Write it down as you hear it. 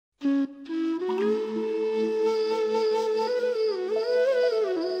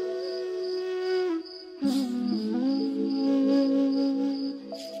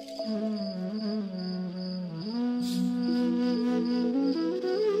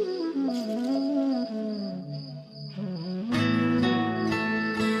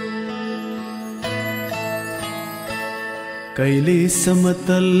कहिले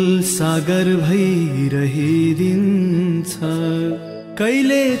समतल सागर भइरहिदिन्छ,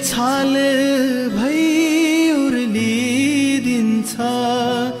 कहिले छाल भई उर्लिदिन्छ,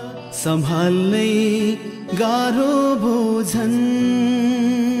 सम्हाल्नै गाह्रो भोजन।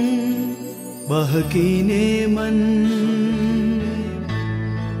 बहकिने मन,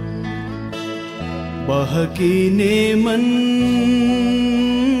 बहकिने मन,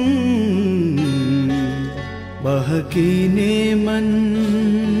 बहकिने मन,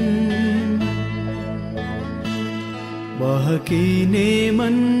 बहकिने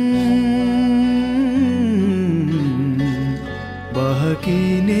मन,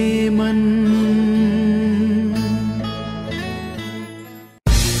 बहकिने मन।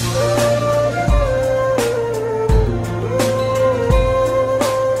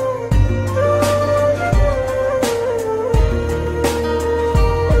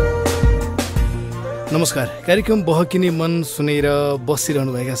 नमस्कार, कार्यक्रम बहकिने मन सुनेर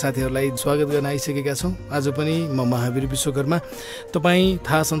बसिरहनुभएका साथीहरूलाई स्वागत गर्न आइसकेका छौँ। आज पनि म महावीर विश्वकर्मा तपाईँ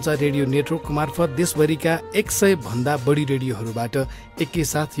थाहा सञ्चार रेडियो नेटवर्क मार्फत देशभरिका 100 भन्दा बढी रेडियोहरूबाट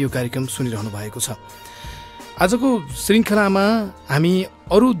एकैसाथ यो कार्यक्रम सुनिरहनु भएको छ। आजको श्रृङ्खलामा हामी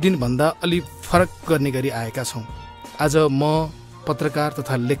अरू दिनभन्दा अलि फरक गर्ने गरी आएका छौँ। आज म पत्रकार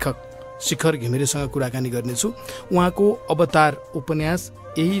तथा लेखक शिखर घिमिरेसँग कुराकानी गर्नेछु। उहाँको अवतार उपन्यास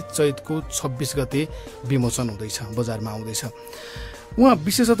यही चैतको 26 गते विमोचन हुँदैछ, बजारमा आउँदैछ। उहाँ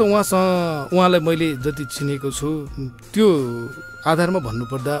विशेषतः उहाँलाई मैले जति चिनेको छु त्यो आधारमा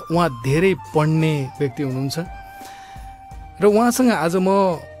भन्नुपर्दा उहाँ धेरै पढ्ने व्यक्ति हुनुहुन्छ र उहाँसँग आज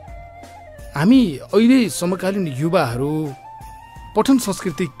हामी अहिले समकालीन युवाहरू पठन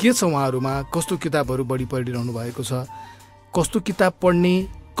संस्कृति के छ, उहाँहरूमा कस्तो किताबहरू बढी पढिरहनु भएको छ, कस्तो किताब पढ्ने,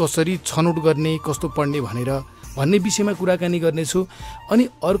 कसरी छनौट गर्ने, कस्तो पढ्ने भन्ने विषयमा कुराकानी गर्नेछु। अनि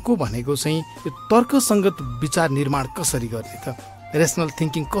अर्को भनेको चाहिँ यो तर्कसङ्गत विचार निर्माण कसरी गर्ने त, रेसनल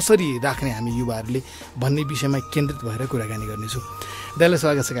थिङ्किङ कसरी राख्ने हामी युवाहरूले भन्ने विषयमा केन्द्रित भएर कुराकानी गर्नेछु। दाइलाई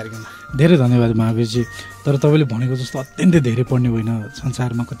स्वागत छ कार्यक्रममा। धेरै धन्यवाद महावीरजी। तर तपाईँले भनेको जस्तो अत्यन्तै धेरै पढ्ने होइन।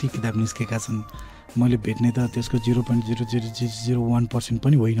 संसारमा कति किताब निस्केका छन्, मैले भेट्ने त त्यसको 0.0001%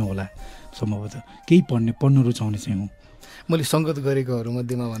 पनि होइन होला सम्भवतः। केही पढ्न रुचाउने चाहिँ हुँ। मैले सङ्गत गरेकोहरू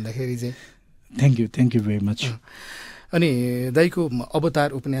मध्येमा भन्दाखेरि चाहिँ थ्याङ्क यू भेरी मच। अनि दाइको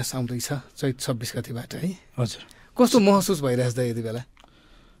अवतार उपन्यास आउँदैछ चैत 26 गतिबाट है। हजुर, कस्तो महसुस भइरहेछ दाइ यति बेला?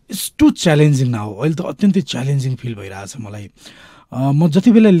 It's to challenging now. अहिले त अत्यन्तै च्यालेन्जिङ फिल भइरहेछ मलाई। म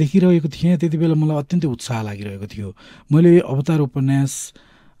जति बेला लेखिरहेको थिएँ त्यति बेला मलाई अत्यन्तै उत्साह लागिरहेको थियो। मैले अवतार उपन्यास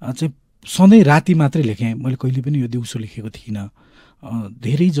चाहिँ सधैँ राति मात्रै लेखेँ। मैले कहिले पनि यो दिउँसो लेखेको थिइनँ।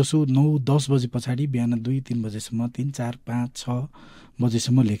 धेरै जसो 9-10 बजे पछाडि बिहान 2-3 बजेसम्म, 3, 4, 5, 6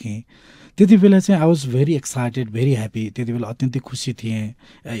 बजेसम्म लेखेँ। त्यति बेला चाहिँ I was very excited, very happy. त्यति बेला अत्यन्तै खुसी थिएँ,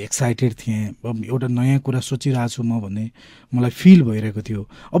 एक्साइटेड थिएँ। एउटा नयाँ कुरा सोचिरहेको छु म भन्ने मलाई फिल भइरहेको थियो।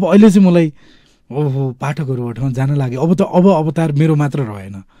 अब अहिले चाहिँ मलाई ओहो पाठकहरूको ठाउँमा जान लाग्यो। अब अवतार मेरो मात्र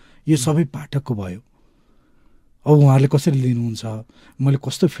रहेन, यो सबै पाठकको भयो। अब उहाँहरूले कसरी लिनुहुन्छ, मैले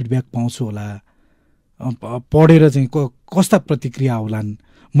कस्तो फिडब्याक पाउँछु होला, पढेर चाहिँ कस्ता प्रतिक्रिया होलान्,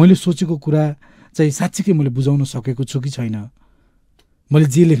 मैले सोचेको कुरा चाहिँ साँच्चीकै मैले बुझाउन सकेको छु कि छैन, मैले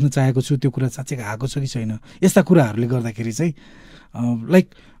जे लेख्न चाहेको छु त्यो कुरा साँच्चै आएको छ कि छैन, यस्ता कुराहरूले गर्दाखेरि चाहिँ लाइक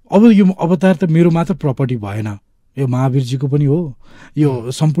अब यो अवतार त मेरो मात्र प्रपर्टी भएन, यो महावीरजीको पनि हो,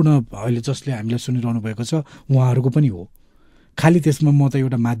 यो सम्पूर्ण अहिले जसले हामीलाई सुनिरहनु भएको छ उहाँहरूको पनि हो। खालि त्यसमा म त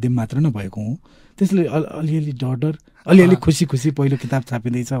एउटा माध्यम मात्र नै भएको हुँ। त्यसले अलिअलि डर अलिअलि खुसी पहिलो किताब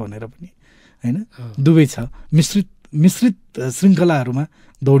छापिँदैछ भनेर पनि होइन, दुवै छ। मिश्रित श्रृङ्खलाहरूमा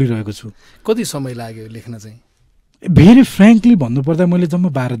दौडिरहेको छु। कति समय लाग्यो लेख्न चाहिँ? भेरी फ्रेङ्कली भन्नुपर्दा मैले जम्मा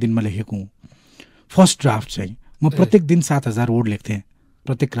 12 दिनमा लेखेको हुँ। फर्स्ट ड्राफ्ट चाहिँ म प्रत्येक दिन 7,000 वर्ड लेख्थेँ,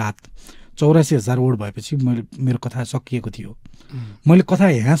 प्रत्येक रात 84,000 वर्ड भएपछि मेरो कथा सकिएको थियो। मैले कथा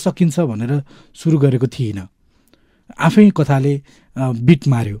यहाँ सकिन्छ भनेर सुरु गरेको थिइनँ। आफै कथाले बिट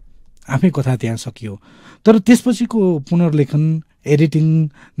मार्यो, आफै कथा त्यहाँ सकियो। तर त्यसपछिको पुनर्लेखन, एडिटिङ,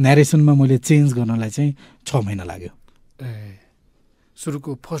 न्यारेसनमा मैले चेन्ज गर्नलाई चाहिँ 6 महिना लाग्यो।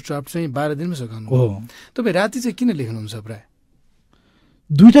 सुरुको फर्स्ट ड्राफ्ट चाहिँ 12 दिनमै सकाउनु हो। तपाईँ राति चाहिँ किन लेख्नुहुन्छ प्राय?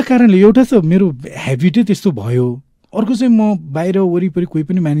 दुईवटा कारणले। एउटा त मेरो हेबिटै त्यस्तो भयो, अर्को चाहिँ म बाहिर वरिपरि कोही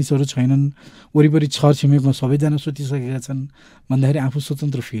पनि मानिसहरू छैनन्, वरिपरि छरछिमेकमा सबैजना सुतिसकेका छन् भन्दाखेरि आफू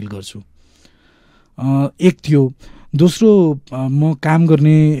स्वतन्त्र फिल गर्छु। एक थियो। दोस्रो, म काम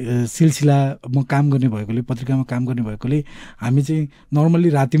गर्ने सिलसिला, म काम गर्ने भएकोले, पत्रिकामा काम गर्ने भएकोले हामी चाहिँ नर्मल्ली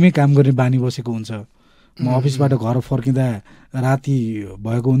रातिमै काम गर्ने बानी बसेको हुन्छ। म अफिसबाट घर फर्किँदा राति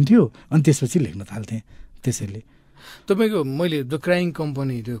भएको हुन्थ्यो, अनि त्यसपछि लेख्न थाल्थेँ। त्यसैले तपाईँको मैले द क्राइङ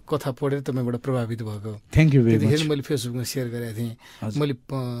कम्पनी त्यो कथा पढेर तपाईँबाट प्रभावित भएको। थ्याङ्क यू भेरी त्यतिखेर मच। मैले फेसबुकमा सेयर गरेको थिएँ। मैले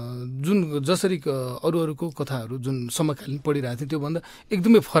जुन जसरी अरूको कथाहरू जुन समकालीन पढिरहेको थिएँ त्योभन्दा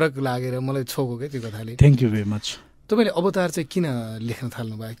एकदमै फरक लागेर मलाई छोको क्या त्यो कथाले। Thank you very much. तपाईँले अवतार चाहिँ किन लेख्न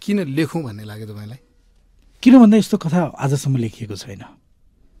थाल्नु भयो, किन लेखौँ भन्ने लाग्यो तपाईँलाई? किन भन्दा यस्तो कथा आजसम्म लेखिएको छैन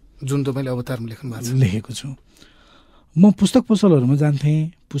जुन तपाईँले अवतारमा लेख्नु भएको छ। लेखेको छु। म पुस्तक पसलहरूमा जान्थेँ,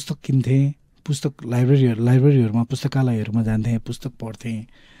 पुस्तक किन्थेँ, पुस्तक लाइब्रेरीहरूमा पुस्तकालयहरूमा जान्थेँ, पुस्तक पढ्थेँ।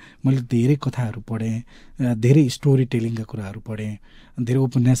 मैले धेरै कथाहरू पढेँ, धेरै स्टोरी टेलिङका कुराहरू पढेँ, धेरै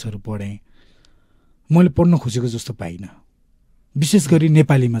उपन्यासहरू पढेँ। मैले पढ्न खोजेको जस्तो पाइनँ, विशेष गरी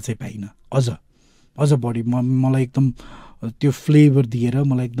नेपालीमा चाहिँ पाइनँ। अझ बढी मलाई एकदम त्यो फ्लेभर दिएर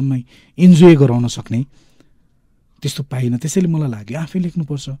मलाई एकदमै इन्जोय गराउन सक्ने त्यस्तो पाइनँ। त्यसैले मलाई लाग्यो आफै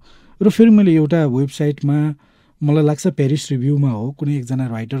लेख्नुपर्छ। र फेरि मैले एउटा वेबसाइटमा, मलाई लाग्छ पेरिस रिभ्यूमा हो, कुनै एकजना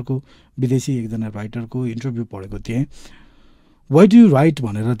राइटरको, विदेशी एकजना राइटरको इन्टरभ्यू पढेको थिएँ। वाइ डु यु राइट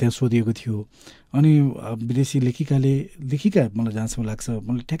भनेर त्यहाँ सोधिएको थियो। अनि विदेशी लेखिका मलाई जहाँसम्म लाग्छ,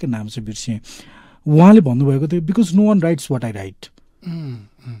 मलाई ठ्याक्कै नाम चाहिँ बिर्सेँ, उहाँले भन्नुभएको थियो because no one rights what I right.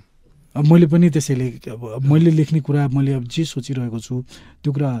 अब मैले पनि त्यसैले अब मैले लेख्ने कुरा, मैले अब जे सोचिरहेको छु त्यो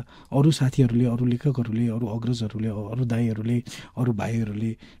कुरा अरू साथीहरूले, अरू लेखकहरूले, अरू अग्रजहरूले, अरू दाइहरूले, अरू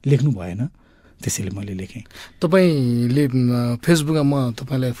भाइहरूले लेख्नु भएन, त्यसैले मैले लेखेँ। तपाईँले फेसबुकमा म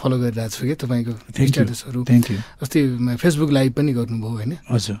तपाईँलाई फलो गरिरहेको छु कि तपाईँको स्ट्याटसहरू। Thank you. अस्ति फेसबुक लाइभ पनि गर्नुभयो होइन?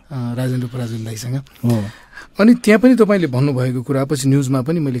 हजुर, राजेन्द्र पराजुल दाइसँग। हो। अनि त्यहाँ पनि तपाईँले भन्नुभएको कुरा पछि न्युजमा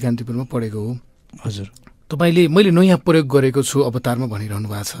पनि मैले कान्तिपुरमा पढेको हो। हजुर, तपाईँले मैले नयाँ प्रयोग गरेको छु अवतारमा भनिरहनु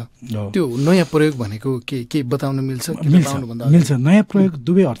भएको छ। त्यो नयाँ प्रयोग भनेको के बताउन मिल्छ? मिल्छ। नयाँ प्रयोग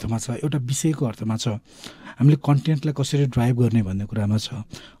दुवै अर्थमा छ। एउटा विषयको अर्थमा छ, हामीले कन्टेन्टलाई कसरी ड्राइभ गर्ने भन्ने कुरामा छ।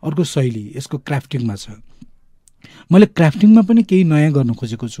 अर्को शैली, यसको क्राफ्टिङमा छ। मैले क्राफ्टिङमा पनि केही नयाँ गर्न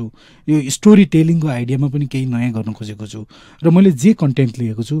खोजेको छु, यो स्टोरी टेलिङको आइडियामा पनि केही नयाँ गर्न खोजेको छु, र मैले जे कन्टेन्ट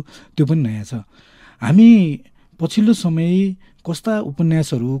लिएको छु त्यो पनि नयाँ छ। हामी पछिल्लो समय कस्ता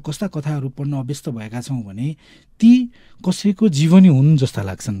उपन्यासहरू, कस्ता कथाहरू पढ्न अभ्यस्त भएका छौँ भने ती कसैको जीवनी हुन् जस्ता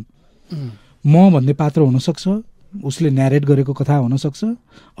लाग्छन्। म भन्ने पात्र हुनसक्छ, उसले न्यारेट गरेको कथा हुनसक्छ,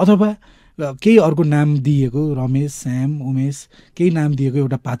 अथवा केही अर्को नाम दिएको, रमेश, श्याम, उमेश, केही नाम दिएको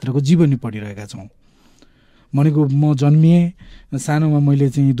एउटा पात्रको जीवनी पढिरहेका छौँ। भनेको म जन्मिएँ, सानोमा मैले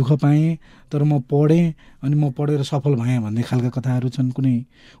चाहिँ दुःख पाएँ, तर म पढेँ, अनि म पढेर सफल भएँ भन्ने खालका कथाहरू छन्। कुनै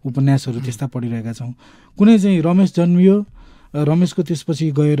उपन्यासहरू त्यस्ता पढिरहेका छौँ। कुनै चाहिँ रमेश जन्मियो, रमेशको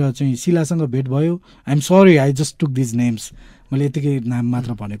त्यसपछि गएर चाहिँ शिलासँग भेट भयो। I'm sorry, I just took these names, मैले यतिकै नाम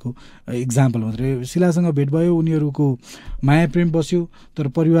मात्र भनेको इक्जाम्पल मात्रै। शिलासँग भेट भयो, उनीहरूको माया प्रेम बस्यो, तर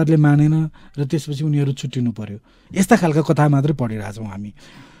परिवारले मानेन, र त्यसपछि उनीहरू छुट्टिनु पर्यो। यस्ता खालका कथा मात्रै पढिरहेछौँ हामी।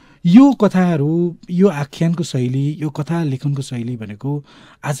 यो कथाहरू, यो आख्यानको शैली, यो कथा लेखनको शैली भनेको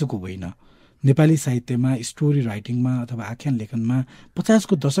आजको होइन। नेपाली साहित्यमा, स्टोरी राइटिङमा अथवा आख्यान लेखनमा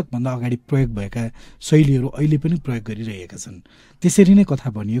 50को दशकभन्दा अगाडि प्रयोग भएका शैलीहरू अहिले पनि प्रयोग गरिरहेका छन्। त्यसरी नै कथा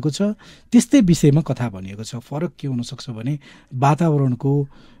भनिएको छ, त्यस्तै विषयमा कथा भनिएको छ। फरक के हुनसक्छ भने वातावरणको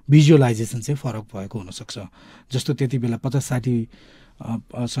भिजुअलाइजेसन चाहिँ फरक भएको हुनसक्छ। जस्तो त्यति बेला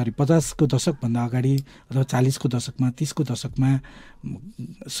 50को दशकभन्दा अगाडि अथवा 40को दशकमा, 30को दशकमा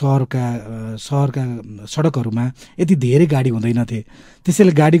सहरका सडकहरूमा यति धेरै गाडी हुँदैनथे,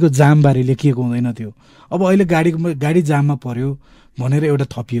 त्यसैले गाडीको जामबारे लेखिएको हुँदैन थियो। अब अहिले गाडी जाममा पर्यो भनेर एउटा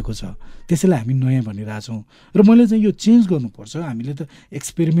थपिएको छ, त्यसैले हामी नयाँ भनिरहेछौँ। र मैले चाहिँ यो चेन्ज गर्नुपर्छ, हामीले त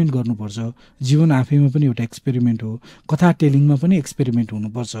एक्सपेरिमेन्ट गर्नुपर्छ। जीवन आफैमा पनि एउटा एक्सपेरिमेन्ट हो, कथा टेलिङमा पनि एक्सपेरिमेन्ट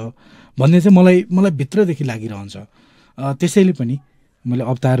हुनुपर्छ भन्ने चाहिँ मलाई भित्रदेखि लागिरहन्छ। त्यसैले पनि मैले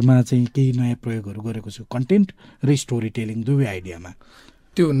अवतारमा चाहिँ केही नयाँ प्रयोगहरू गरेको छु, कन्टेन्ट र स्टोरी टेलिङ दुवै आइडियामा।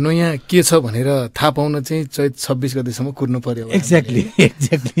 त्यो नयाँ के छ भनेर थाहा पाउन चाहिँ चैत 26 गतेसम्म कुर्नु पर्यो। एक्ज्याक्टली।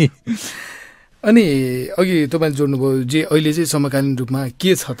 अनि अघि तपाईँले जोड्नुभयो जे अहिले चाहिँ समकालीन रूपमा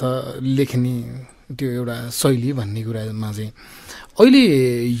के छ त लेख्ने त्यो एउटा शैली भन्ने कुरामा चाहिँ अहिले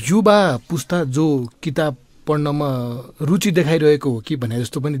युवा पुस्ता जो किताब पढ्नमा रुचि देखाइरहेको हो कि भने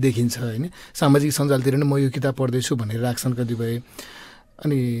जस्तो पनि देखिन्छ होइन। सामाजिक सञ्जालतिर नै म यो किताब पढ्दैछु भनेर राख्छन् कतिपय।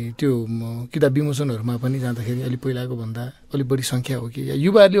 अनि त्यो किताब विमोचनहरूमा पनि जाँदाखेरि अलि पहिलाको भन्दा अलिक बढी सङ्ख्या हो कि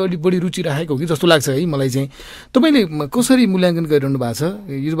युवाहरूले अलिक बढी रुचि राखेको हो कि जस्तो लाग्छ है मलाई चाहिँ। तपाईँले कसरी मूल्याङ्कन गरिरहनु भएको छ?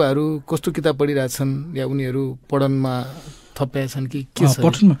 युवाहरू कस्तो किताब पढिरहेछन्, या उनीहरू पढनमा थप्याएछन् कि के छ?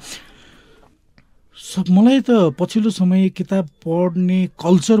 पठनमा मलाई त पछिल्लो समय किताब पढ्ने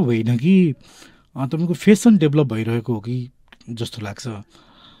कल्चर होइन कि तपाईँको फेसन डेभलप भइरहेको हो कि जस्तो लाग्छ।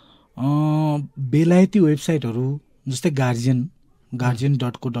 बेलायती वेबसाइटहरू जस्तै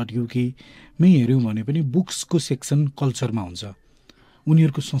गार्जियन.co.uk मै हेऱ्यौँ भने पनि बुक्सको सेक्सन कल्चरमा हुन्छ,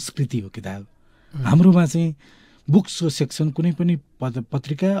 उनीहरूको संस्कृति हो किताब। हाम्रोमा चाहिँ बुक्सको सेक्सन कुनै पनि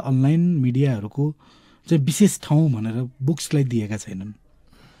पत्रिका, अनलाइन मिडियाहरूको चाहिँ विशेष ठाउँ भनेर बुक्सलाई दिएका छैनन्।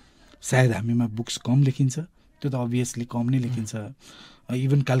 सायद हामीमा बुक्स कम लेखिन्छ, त्यो त अभियसली कम नै लेखिन्छ।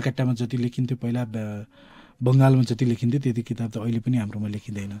 इभन कलकत्तामा जति लेखिन्थ्यो पहिला, बङ्गालमा जति लेखिन्थ्यो त्यति किताब त अहिले पनि हाम्रोमा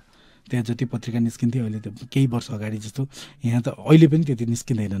लेखिँदैन। त्यहाँ जति पत्रिका निस्किन्थ्यो अहिले त केही वर्ष अगाडि जस्तो यहाँ त अहिले पनि त्यति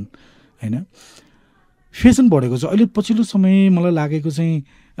निस्किँदैनन् होइन। फेसन बढेको छ अहिले। पछिल्लो समय मलाई लागेको चाहिँ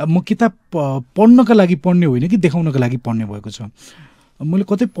म किताब पढ्नका लागि पढ्ने होइन कि देखाउनका लागि पढ्ने भएको छ। मैले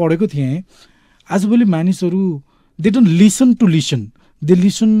कतै पढेको थिएँ, आजभोलि मानिसहरू they don't listen to listen, they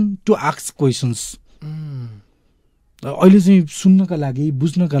listen to ask questions. अहिले चाहिँ सुन्नका लागि,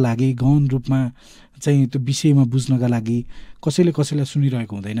 बुझ्नका लागि, गहन रूपमा चाहिँ त्यो विषयमा बुझ्नका लागि कसैले कसैलाई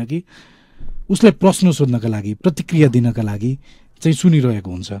सुनिरहेको हुँदैन कि उसलाई प्रश्न सोध्नका लागि, प्रतिक्रिया दिनका लागि चाहिँ सुनिरहेको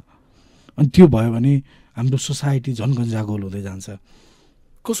हुन्छ। अनि त्यो भयो भने हाम्रो सोसाइटी झन् गन्जागोल हुँदै जान्छ।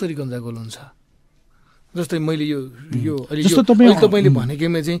 कसरी गन्जागोल हुन्छ? जस्तै मैले यो जस्तो तपाईँले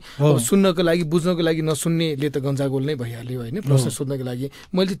भनेकोमा चाहिँ सुन्नको लागि, बुझ्नको लागि नसुन्नेले त गन्जागोल नै भइहाल्यो होइन, प्रश्न सोध्नको लागि।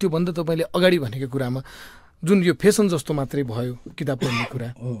 मैले त्योभन्दा तपाईँले अगाडि भनेको कुरामा जुन यो फेसन जस्तो मात्रै भयो किताब पढ्ने कुरा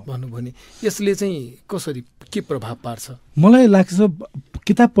भन्नुभयो नि, यसले चाहिँ कसरी के प्रभाव पार्छ? मलाई लाग्छ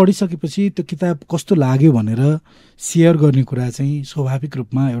किताब पढिसकेपछि त्यो किताब कस्तो लाग्यो भनेर सेयर गर्ने कुरा चाहिँ स्वाभाविक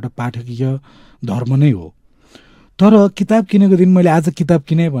रूपमा एउटा पाठकीय धर्म नै हो। तर किताब किनेको दिन मैले आज किताब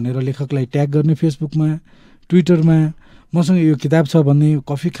किने भनेर लेखकलाई ट्याग गर्ने फेसबुकमा, ट्विटरमा, मसँग यो किताब छ भन्ने,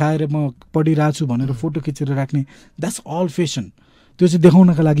 कफी खाएर म पढिरहेको छु भनेर फोटो खिचेर राख्ने, द्याट्स अल फेसन। त्यो चाहिँ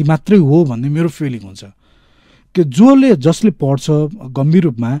देखाउनका लागि मात्रै हो भन्ने मेरो फिलिङ हुन्छ। कि जसले पढ्छ गम्भीर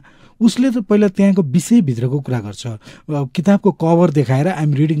रूपमा उसले त पहिला त्यहाँको विषयभित्रको कुरा गर्छ। किताबको कभर देखाएर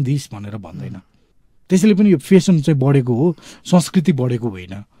आइएम रिडिङ दिस भनेर भन्दैन। त्यसैले पनि यो फेसन चाहिँ बढेको हो, संस्कृति बढेको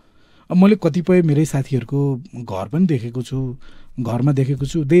होइन। मैले कतिपय मेरै साथीहरूको घर पनि देखेको छु, घरमा देखेको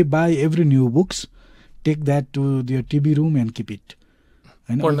छु, they by every new books, take that to there TV room and keep it.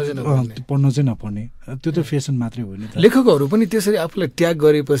 पढ्न चाहिँ नपर्ने, त्यो त फेसन मात्रै होइन। लेखकहरू पनि त्यसरी आफूलाई ट्याग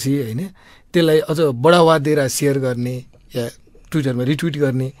गरेपछि होइन त्यसलाई अझ बढावा दिएर सेयर गर्ने या ट्विटरमा रिट्विट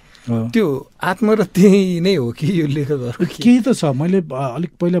गर्ने, त्यो आत्मा र त्यही नै हो कि यो लेखकहरू? केही त छ। मैले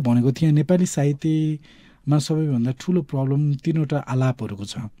अलिक पहिला भनेको थिएँ नेपाली साहित्यमा सबैभन्दा ठुलो प्रब्लम तीनवटा आलापहरूको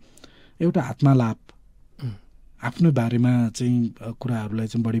छ। एउटा आत्मालाप, आफ्नो बारेमा चाहिँ कुराहरूलाई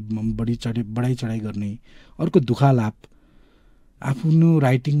चाहिँ बढाइ चढाइ गर्ने। अर्को दुःखालाप, आफ्नो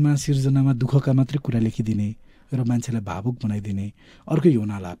राइटिङमा सिर्जनामा दुःखका मात्रै कुरा लेखिदिने र मान्छेलाई भावुक बनाइदिने। अर्को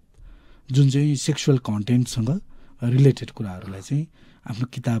यौनालाप, जुन चाहिँ सेक्सुअल कन्टेन्टसँग रिलेटेड कुराहरूलाई चाहिँ आफ्नो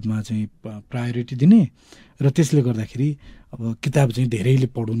किताबमा चाहिँ प्रायोरिटी दिने र त्यसले गर्दाखेरि अब किताब चाहिँ धेरैले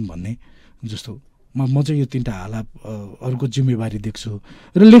पढुन् भन्ने जस्तो। म चाहिँ यो तीनटा हालाहरूको जिम्मेवारी देख्छु।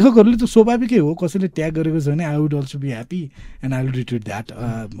 र लेखकहरूले त स्वाभाविकै हो, कसैले ट्याग गरेको छ भने I would also be happy and I will retweet that,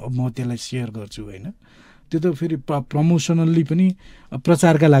 म त्यसलाई सेयर गर्छु होइन। त्यो त फेरि प्रमोसनल्ली पनि,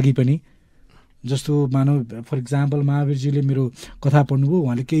 प्रचारका लागि पनि। जस्तो मानव फर इक्जाम्पल महावीरजीले मेरो कथा पढ्नुभयो,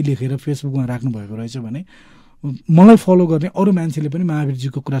 उहाँले केही लेखेर फेसबुकमा राख्नुभएको रहेछ भने मलाई फलो गर्ने अरू मान्छेले पनि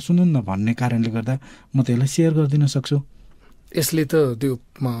महावीरजीको कुरा सुन्नु न भन्ने कारणले गर्दा म त्यसलाई सेयर गरिदिन सक्छु। यसले त त्यो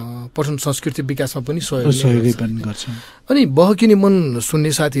पठन संस्कृति विकासमा पनि सहयोगै पनि गर्छ। अनि बहकिने मन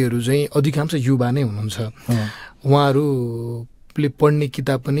सुन्ने साथीहरू चाहिँ अधिकांश युवा नै हुनुहुन्छ। उहाँहरूले पढ्ने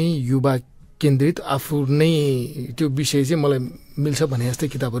किताब पनि युवा केन्द्रित, आफू नै त्यो विषय चाहिँ मलाई मिल्छ भने जस्तै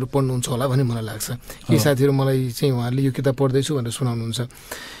किताबहरू पढ्नुहुन्छ होला भन्ने मलाई लाग्छ। केही साथीहरू मलाई चाहिँ उहाँहरूले यो किताब पढ्दैछु भनेर सुनाउनुहुन्छ।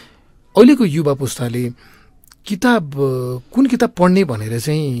 अहिलेको युवा पुस्ताले किताब कुन किताब पढ्ने भनेर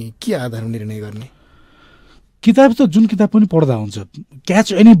चाहिँ के आधारमा निर्णय गर्ने? किताब त जुन किताब पनि पढ्दा हुन्छ।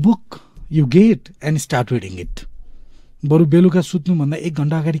 Catch any book you get and start reading it. बरु बेलुका सुत्नुभन्दा 1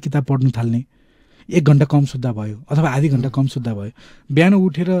 घन्टा अगाडि किताब पढ्नु थाल्ने। 1 घन्टा कम सुत्दा भयो अथवा आधी घन्टा कम सुत्दा भयो। बिहान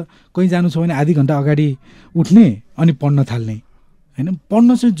उठेर कहीँ जानु छ भने आधी घन्टा अगाडि उठ्ने अनि पढ्न थाल्ने होइन।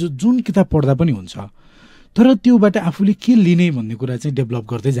 पढ्न चाहिँ जुन किताब पढ्दा पनि हुन्छ, तर त्योबाट आफूले के लिने भन्ने कुरा चाहिँ डेभलप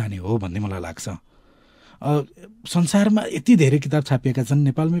गर्दै जाने हो भन्ने मलाई लाग्छ। संसारमा यति धेरै किताब छापिएका छन्,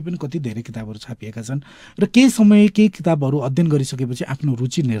 नेपालमै पनि कति धेरै किताबहरू छापिएका छन् र केही समय केही किताबहरू अध्ययन गरिसकेपछि आफ्नो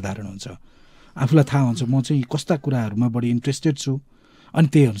रुचि निर्धारण हुन्छ। आफूलाई थाहा हुन्छ म चाहिँ कस्ता कुराहरूमा बढी इन्ट्रेस्टेड छु अनि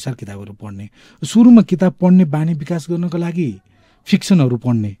त्यही अनुसार किताबहरू पढ्ने। सुरुमा किताब पढ्ने बानी विकास गर्नको लागि फिक्सनहरू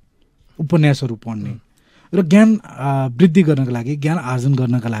पढ्ने, उपन्यासहरू पढ्ने र ज्ञान वृद्धि गर्नको लागि, ज्ञान आर्जन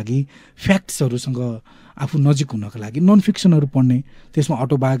गर्नका लागि, फ्याक्ट्सहरूसँग आफू नजिक हुनको लागि नन फिक्सनहरू पढ्ने। त्यसमा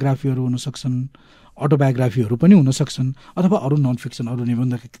अटोबायोग्राफीहरू हुन सक्छन्, अटोबायोग्राफीहरू पनि हुन सक्छन्, अथवा अरू नन फिक्सन, अरू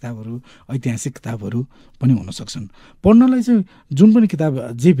निबन्धका किताबहरू, ऐतिहासिक किताबहरू पनि हुन सक्छन्। पढ्नलाई चाहिँ जुन पनि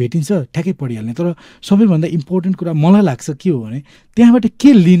किताब जे भेटिन्छ ठ्याक्कै पढिहाल्ने। तर सबैभन्दा इम्पोर्टेन्ट कुरा मलाई लाग्छ के हो भने त्यहाँबाट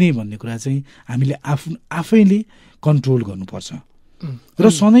के लिने भन्ने कुरा चाहिँ हामीले आफैले कन्ट्रोल गर्नुपर्छ र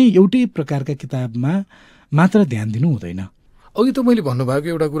सधैँ एउटै प्रकारका किताबमा मात्र ध्यान दिनु हुँदैन। अघि त मैले भन्नुभएको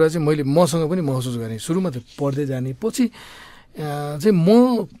एउटा कुरा चाहिँ मैले मसँग पनि महसुस गरेँ। सुरुमा त पढ्दै जाने, पछि चाहिँ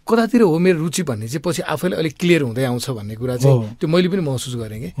म कतातिर हो मेरो रुचि भन्ने चाहिँ पछि आफैले अलिक क्लियर हुँदै आउँछ भन्ने कुरा चाहिँ त्यो मैले पनि महसुस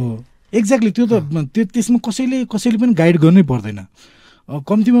गरेँ कि। हो एक्ज्याक्टली, त्यो त त्यसमा कसैले पनि गाइड गर्नै पर्दैन।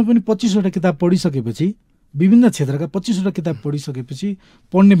 कम्तीमा पनि 25वटा किताब पढिसकेपछि, विभिन्न क्षेत्रका 25वटा किताब पढिसकेपछि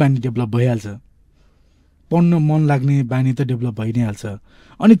पढ्ने बानी डेभलप भइहाल्छ, पढ्न मन लाग्ने बानी त डेभलप भइ नै हाल्छ।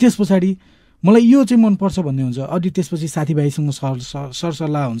 अनि त्यस पछाडि मलाई यो चाहिँ मनपर्छ भन्ने हुन्छ, अनि त्यसपछि साथीभाइसँग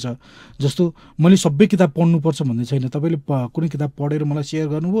सरसल्लाह हुन्छ। जस्तो मैले सबै किताब पढ्नुपर्छ भन्ने छैन, तपाईँले कुनै किताब पढेर मलाई सेयर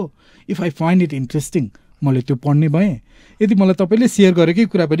गर्नुभयो, if I find it interesting मैले त्यो पढ्ने भएँ। यदि मलाई तपाईँले सेयर गरेकै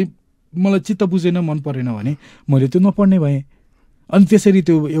कुरा पनि मलाई चित्त बुझेन, मन परेन भने मैले त्यो नपढ्ने भएँ। अनि त्यसरी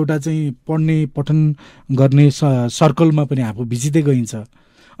त्यो एउटा चाहिँ पढ्ने पठन गर्ने सर्कलमा पनि आफू भिजिँदै गइन्छ।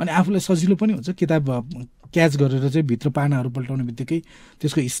 अनि आफूलाई सजिलो पनि हुन्छ, किताब क्याच गरेर चाहिँ भित्र पानाहरू पल्टाउने बित्तिकै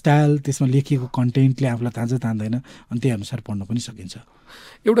त्यसको स्टाइल, त्यसमा लेखिएको कन्टेन्टले आफूलाई तान्दैन, अनि त्यही अनुसार पढ्न पनि सकिन्छ।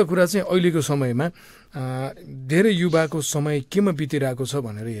 एउटा कुरा चाहिँ अहिलेको समयमा धेरै युवाको समय केमा बितिरहेको छ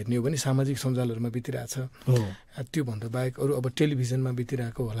भनेर हेर्ने हो भने सामाजिक सञ्जालहरूमा बितिरहेछ। त्योभन्दा बाहेक अरू अब टेलिभिजनमा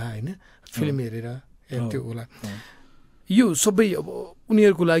बितिरहेको होला होइन, फिल्म हेरेर त्यो होला। यो सबै अब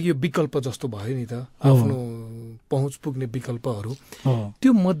उनीहरूको लागि यो विकल्प जस्तो भयो नि त, आफ्नो पहुँच पुग्ने विकल्पहरू।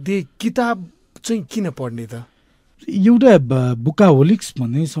 त्यो मध्ये किताब चाहिँ किन पढ्ने त? एउटा बुकाहोलिक्स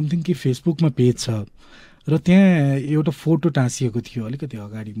भन्ने समथिङ कि फेसबुकमा पेज छ र त्यहाँ एउटा फोटो टाँसिएको थियो अलिकति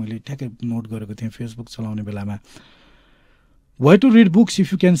अगाडि, मैले ठ्याक्कै नोट गरेको थिएँ फेसबुक चलाउने बेलामा। Why to read books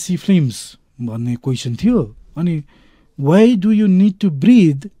if you can C films भन्ने क्वेसन थियो। अनि why do you need to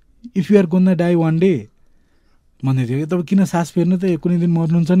breath if you are gonna die one day भन्ने थियो। तपाईँ किन सास फेर्नु त, कुनै दिन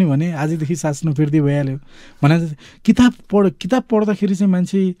मर्नुहुन्छ नि भने आजदेखि सास नफेर्दै भइहाल्यो भने। किताब पढ्दाखेरि चाहिँ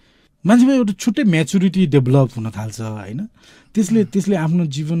मान्छेमा एउटा छुट्टै म्याचुरिटी डेभलप हुन थाल्छ होइन। त्यसले आफ्नो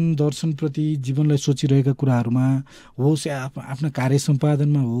जीवन दर्शनप्रति, जीवनलाई सोचिरहेका कुराहरूमा होस् या आफ्नो कार्य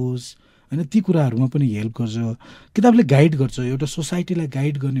सम्पादनमा होस् होइन, ती कुराहरूमा पनि हेल्प गर्छ। किताबले गाइड गर्छ। एउटा सोसाइटीलाई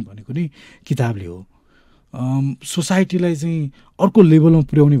गाइड गर्ने भनेको नै किताबले हो। सोसाइटीलाई चाहिँ अर्को लेभलमा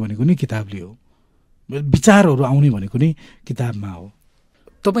पुर्याउने भनेको नै किताबले हो। विचारहरू आउने भनेको नै किताबमा हो।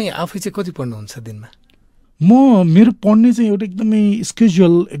 तपाईँ आफै चाहिँ कति पढ्नुहुन्छ दिनमा? मेरो पढ्ने चाहिँ एउटा एकदमै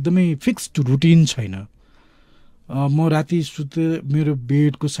स्केड्युल, एकदमै फिक्स्ड रुटिन छैन। म राति सुते मेरो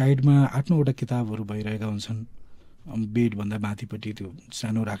बेडको साइडमा 8-9वटा किताबहरू भइरहेका हुन्छन्। बेडभन्दा माथिपट्टि त्यो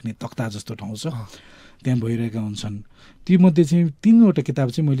सानो राख्ने तख्ता जस्तो ठाउँ छ, त्यहाँ भइरहेका हुन्छन्। तीमध्ये चाहिँ 3वटा किताब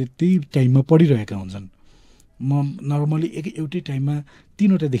चाहिँ मैले त्यही टाइममा पढिरहेका हुन्छन्। म नर्मली एउटै टाइममा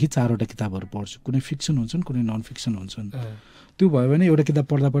 3वटादेखि 4वटा किताबहरू पढ्छु। कुनै फिक्सन हुन्छन्, कुनै नन फिक्सन हुन्छन्। त्यो भयो भने एउटा किताब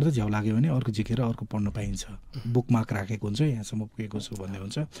पढ्दा झ्याउ लाग्यो भने अर्को झिकेर अर्को पढ्न पाइन्छ। बुकमार्क राखेको हुन्छ, यहाँसम्म पुगेको छु भन्ने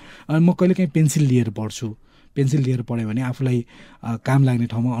हुन्छ। अनि म कहिलेकाहीँ पेन्सिल लिएर पढ्छु। पेन्सिल लिएर पढ्यो भने आफूलाई काम लाग्ने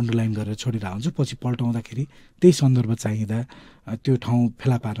ठाउँमा अन्डरलाइन गरेर छोडिरहेको हुन्छ, पछि पल्टाउँदाखेरि त्यही सन्दर्भ चाहिँदा त्यो ठाउँ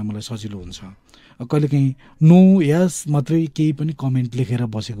फेला पार्न मलाई सजिलो हुन्छ। कहिलेकाहीँ नो यस मात्रै केही पनि कमेन्ट लेखेर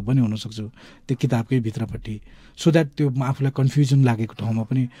बसेको पनि हुनसक्छु त्यो किताबकै भित्रपट्टि, सो द्याट त्यो आफूलाई कन्फ्युजन लागेको ठाउँमा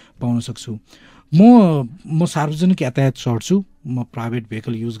पनि पाउन सक्छु। म सार्वजनिक यातायात चढ्छु, म प्राइभेट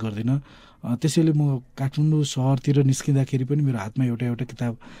भेहिकल युज गर्दिनँ। त्यसैले म काठमाडौँ सहरतिर निस्किँदाखेरि पनि मेरो हातमा एउटा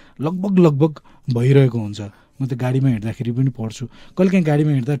किताब लगभग भइरहेको हुन्छ। म त गाडीमा हिँड्दाखेरि पनि पढ्छु। कहिलेकाहीँ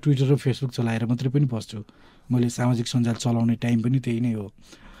गाडीमा हिँड्दा ट्विटर र फेसबुक चलाएर मात्रै पनि बस्छु। मैले सामाजिक सञ्जाल चलाउने टाइम पनि त्यही नै हो।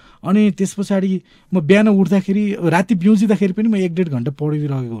 अनि त्यस पछाडि म बिहान उठ्दाखेरि, राति बिउजिँदाखेरि पनि म 1-1.5 घन्टा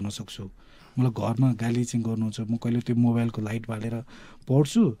पढिरहेको हुनसक्छु। मलाई घरमा गाली चाहिँ गर्नुहुन्छ, म कहिले त्यो मोबाइलको लाइट बालेर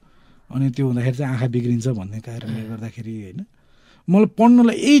पढ्छु, अनि त्यो हुँदाखेरि चाहिँ आँखा बिग्रिन्छ भन्ने कारणले गर्दाखेरि होइन। मलाई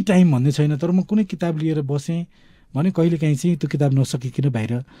पढ्नलाई यही टाइम भन्ने छैन, तर म कुनै किताब लिएर बसेँ भने कहिलेकाहीँ चाहिँ त्यो किताब नसकिकन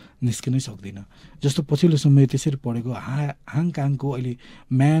बाहिर निस्किनै सक्दिनँ। जस्तो पछिल्लो समय त्यसरी पढेको हाङकाङको अहिले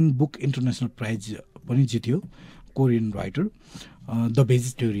म्यान बुक इन्टरनेसनल प्राइज पनि जित्यो, कोरियन राइटर, द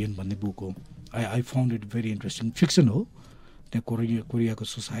भेजिटेरियन भन्ने बुक हो। I found it very interesting. Fiction हो, त्यहाँ कोरियाको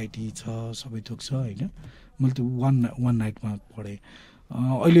सोसाइटी छ, सबै थोक छ होइन। मैले त्यो वान नाइटमा पढेँ।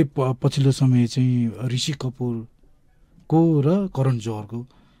 अहिले पछिल्लो समय चाहिँ ऋषि कपुरको र करण जौहरको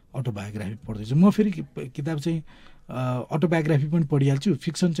अटोबायोग्राफी पढ्दैछु। म फेरि किताब चाहिँ अटोबायोग्राफी पनि पढिहाल्छु,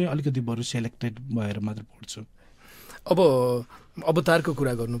 फिक्सन चाहिँ अलिकति बरु सेलेक्टेड भएर मात्र पढ्छु। अब अवतारको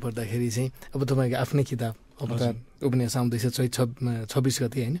कुरा गर्नुपर्दाखेरि चाहिँ अब तपाईँको आफ्नै किताब अवतार उपन्यास आउँदैछ चैत 26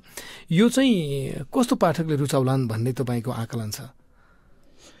 गते होइन। यो चाहिँ कस्तो पाठकले रुचाउलान् भन्ने तपाईँको आकलन छ?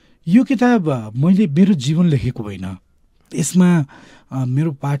 यो किताब मैले मेरो जीवन लेखेको होइन। यसमा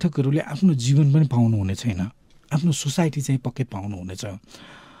मेरो पाठकहरूले आफ्नो जीवन पनि पाउनुहुने छैन, आफ्नो सोसाइटी चाहिँ पक्कै पाउनुहुनेछ।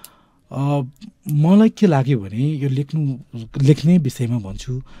 मलाई के लाग्यो भने यो लेख्ने विषयमा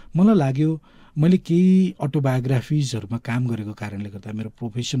भन्छु, मलाई लाग्यो मैले केही अटोबायोग्राफिजहरूमा काम गरेको कारणले गर्दा, मेरो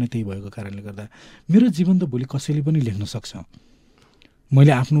प्रोफेसनै त्यही भएको कारणले गर्दा मेरो जीवन त भोलि कसैले पनि लेख्न सक्छ।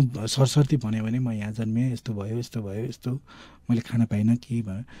 मैले आफ्नो सरसर्ती भन्यो भने म यहाँ जन्मेँ, यस्तो भयो यस्तो मैले खाना पाइनँ, के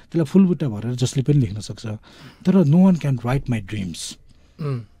भयो, त्यसलाई फुलबुट्टा भरेर जसले पनि लेख्न सक्छ। तर no one can write my dreams.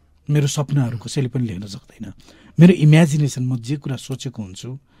 मेरो सपनाहरू कसैले पनि लेख्न सक्दैन। मेरो इमेजिनेसन, म जे कुरा सोचेको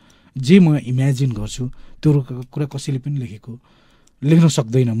हुन्छु, जे म इमेजिन गर्छु, त्यो कुरा कसैले पनि लेख्न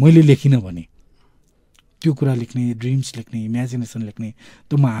सक्दैन। मैले लेखिनँ भने त्यो कुरा लेख्ने, ड्रिम्स लेख्ने, इमेजिनेसन लेख्ने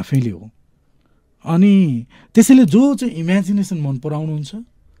त म आफैले हो। अनि त्यसैले जो चाहिँ इमेजिनेसन मन पराउनुहुन्छ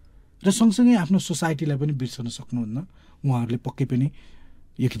र सँगसँगै आफ्नो सोसाइटीलाई पनि बिर्सन सक्नुहुन्न, उहाँहरूले पक्कै पनि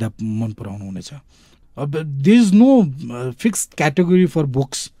यो किताब मन पराउनु हुनेछ। अब there is no fixed category for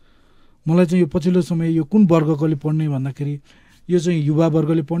books. मलाई चाहिँ यो पछिल्लो समय यो कुन वर्गकोले पढ्ने भन्दाखेरि यो चाहिँ युवा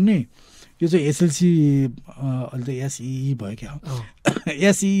वर्गले पढ्ने, यो चाहिँ एसएलसी अहिले त एसई भयो क्या,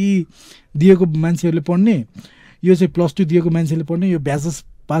 एसई दिएको मान्छेहरूले पढ्ने, यो चाहिँ +2 दिएको मान्छेले पढ्ने, यो ब्याचलर्स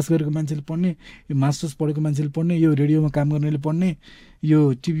पास गरेको मान्छेले पढ्ने, यो मास्टर्स पढेको मान्छेले पढ्ने, यो रेडियोमा काम गर्नेले पढ्ने,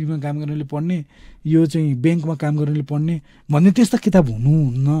 यो टिभीमा काम गर्नेले पढ्ने, यो चाहिँ ब्याङ्कमा काम गर्नेले पढ्ने भन्ने त्यस्ता किताब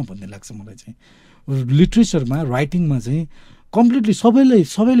हुनुहुन्न भन्ने लाग्छ मलाई चाहिँ। लिट्रेचरमा, राइटिङमा चाहिँ कम्प्लिटली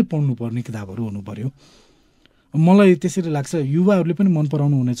सबैले पढ्नुपर्ने किताबहरू हुनु पर्यो। मलाई त्यसरी लाग्छ युवाहरूले पनि मन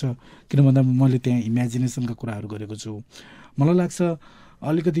पराउनु हुनेछ, किन भन्दा मैले त्यहाँ इमेजिनेसनका कुराहरू गरेको छु। मलाई लाग्छ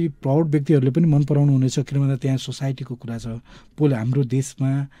अलिकति प्राउड व्यक्तिहरूले पनि मन पराउनु हुनेछ, किन भन्दा त्यहाँ सोसाइटीको कुरा छ। हाम्रो देशमा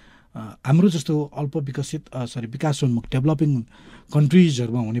हाम्रो जस्तो अल्प विकसित विकासोन्मुख डेभलपिङ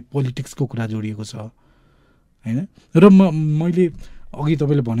कन्ट्रिजहरूमा हुने पोलिटिक्सको कुरा जोडिएको छ होइन। र मैले अघि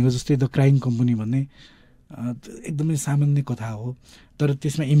तपाईँले भनेको जस्तै द क्राइङ कम्पनी भन्ने एकदमै सामान्य कथा हो, तर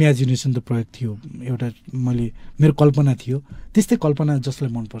त्यसमा इमेजिनेसन त प्रयोग थियो। एउटा मेरो कल्पना थियो, त्यस्तै कल्पना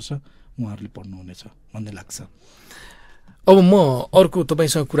जसलाई मनपर्छ उहाँहरूले पढ्नुहुनेछ भन्ने लाग्छ। अब म अर्को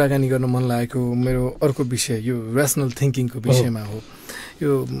तपाईँसँग कुराकानी गर्न मन लागेको मेरो अर्को विषय यो ऱ्यासनल थिङ्किङको विषयमा हो।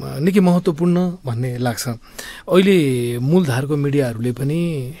 यो निकै महत्त्वपूर्ण भन्ने लाग्छ। अहिले मूलधारको मिडियाहरूले पनि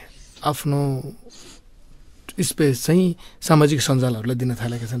आफ्नो स्पेस चाहिँ सामाजिक सञ्जालहरूलाई दिन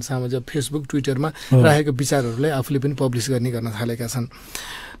थालेका छन्। सामाजिक फेसबुक, ट्विटरमा राखेको विचारहरूलाई आफूले पनि पब्लिस गर्न थालेका छन्।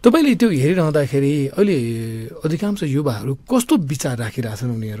 तपाईँले त्यो हेरिरहँदाखेरि अहिले अधिकांश युवाहरू कस्तो विचार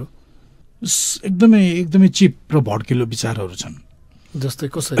राखिरहेछन्? उनीहरू एकदमै चिप र भड्किलो विचारहरू छन्। जस्तै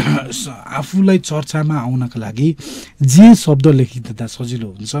कसरी आफूलाई चर्चामा आउनका लागि जे शब्द लेखिदिँदा सजिलो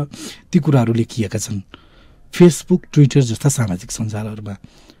हुन्छ ती कुराहरू लेखिएका छन् फेसबुक, ट्विटर जस्ता सामाजिक सञ्जालहरूमा।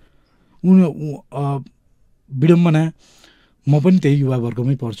 विडम्बना, म पनि त्यही युवा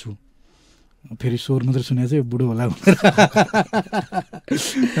वर्गमै पढ्छु। फेरि स्वर मात्रै सुने चाहिँ बुढो होला होइन।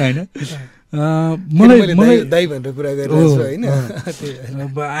 मलाई दाइ भनेर कुरा गरिरहेको छु होइन।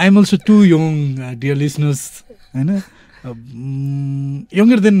 I am also to young dear listeners होइन,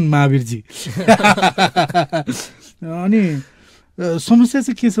 यङ्गर देन महावीरजी। अनि समस्या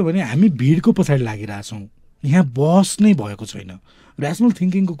चाहिँ के छ भने हामी भिडको पछाडि लागिरहेछौँ, यहाँ बहस नै भएको छैन। ऱ्यासनल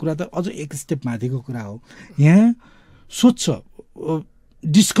थिङ्किङको कुरा त अझ एक स्टेप माथिको कुरा हो। यहाँ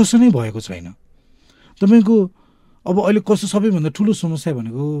डिस्कसनै भएको छैन। तपाईँको अब अहिले कस्तो सबैभन्दा ठुलो समस्या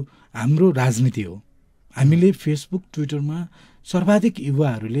भनेको हाम्रो राजनीति हो। हामीले फेसबुक, ट्विटरमा सर्वाधिक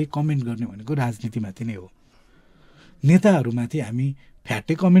युवाहरूले कमेन्ट गर्ने भनेको राजनीतिमाथि नै हो। नेताहरूमाथि हामी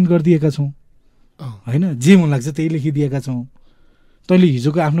फ्याट्टै कमेन्ट गरिदिएका छौँ होइन, जे मन लाग्छ त्यही लेखिदिएका छौँ। तैँले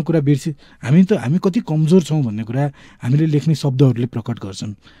हिजोको आफ्नो कुरा बिर्सी हामी कति कमजोर छौँ भन्ने कुरा हामीले लेख्ने शब्दहरूले प्रकट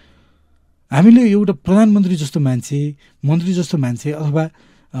गर्छन्। हामीले एउटा प्रधानमन्त्री जस्तो मान्छे, मन्त्री जस्तो मान्छे अथवा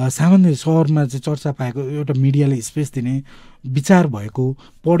सामान्य सहरमा चाहिँ चर्चा पाएको एउटा मिडियाले स्पेस दिने, विचार भएको,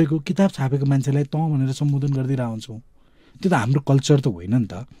 पढेको, किताब छापेको मान्छेलाई तँ भनेर सम्बोधन गरिदिरहेको हुन्छौँ। त्यो त हाम्रो कल्चर त होइन नि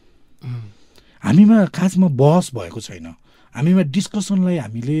त। हामीमा खासमा बहस भएको छैन, हामीमा डिस्कसनलाई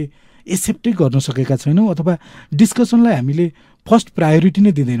हामीले एक्सेप्टै गर्न सकेका छैनौँ अथवा डिस्कसनलाई हामीले फर्स्ट प्रायोरिटी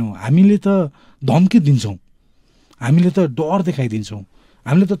नै दिँदैनौँ। हामीले त धम्की दिन्छौँ, हामीले त डर देखाइदिन्छौँ,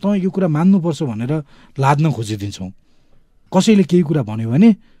 हामीले त तँ यो कुरा मान्नुपर्छ भनेर लाद्न खोजिदिन्छौँ। कसैले केही कुरा भन्यो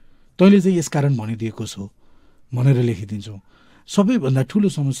भने तैँले चाहिँ यसकारण भनिदिएको छौ भनेर लेखिदिन्छौँ। सबैभन्दा ठुलो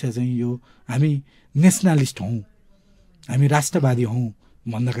समस्या चाहिँ यो हामी नेसनलिस्ट हौँ, हामी राष्ट्रवादी हौँ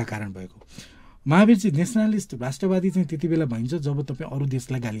भन्नका कारण भएको। महावीरजी, नेसनलिस्ट राष्ट्रवादी चाहिँ त्यति बेला भइन्छ जब तपाईँ अरू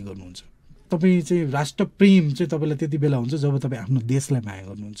देशलाई गाली गर्नुहुन्छ। तपाईँ चाहिँ राष्ट्रप्रेम चाहिँ तपाईँलाई त्यति बेला हुन्छ जब तपाईँ आफ्नो देशलाई माया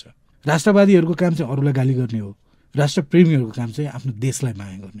गर्नुहुन्छ। राष्ट्रवादीहरूको काम चाहिँ अरूलाई गाली गर्ने हो, राष्ट्रप्रेमीहरूको काम चाहिँ आफ्नो देशलाई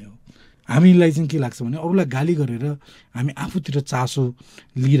माया गर्ने हो। हामीलाई चाहिँ के लाग्छ भने अरूलाई गाली गरेर हामी आफूतिर चासो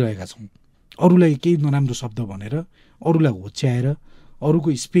लिइरहेका छौँ। अरूलाई केही नराम्रो शब्द भनेर, अरूलाई होच्याएर,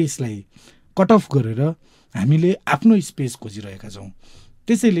 अरूको स्पेसलाई कट अफ गरेर हामीले आफ्नो स्पेस खोजिरहेका छौँ।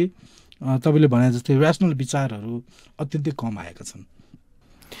 त्यसैले तपाईँले भने जस्तै ऱ्यासनल विचारहरू अत्यन्तै कम आएका छन्।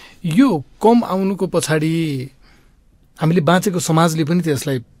 यो कम आउनुको पछाडि हामीले बाँचेको समाजले पनि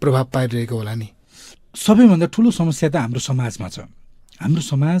त्यसलाई प्रभाव पारिरहेको होला नि। सबैभन्दा ठुलो समस्या त हाम्रो समाजमा छ। हाम्रो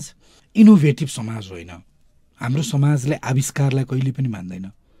समाज इनोभेटिभ समाज होइन। हाम्रो समाजले आविष्कारलाई कहिले पनि मान्दैन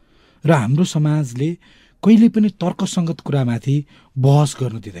र हाम्रो समाजले कहिले पनि तर्कसङ्गत कुरामाथि बहस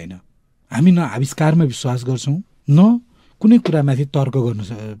गर्नु दिँदैन। हामी न आविष्कारमा विश्वास गर्छौँ न कुनै कुरामाथि तर्क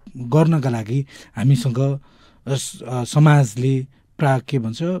गर्नका लागि हामीसँग समाजले के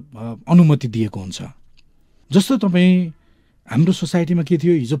भन्छ अनुमति दिएको हुन्छ। जस्तो तपाईँ हाम्रो सोसाइटीमा के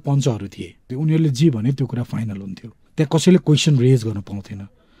थियो, हिजो पञ्चहरू थिए, उनीहरूले जे भने त्यो कुरा फाइनल हुन्थ्यो, त्यहाँ कसैले क्वेसन रेज गर्न पाउँथेन।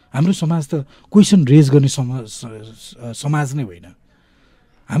 हाम्रो समाज त क्वेसन रेज गर्ने समाज नै होइन।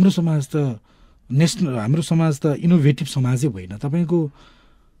 हाम्रो समाज त इनोभेटिभ समाजै होइन। तपाईँको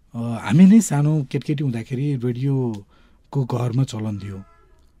हामी नै सानो केटकेटी हुँदाखेरि रेडियोको घरमा चलन थियो।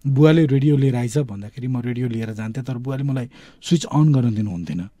 बुवाले रेडियो लिएर आइज भन्दाखेरि म रेडियो लिएर जान्थेँ, तर बुवाले मलाई स्विच अन गर्न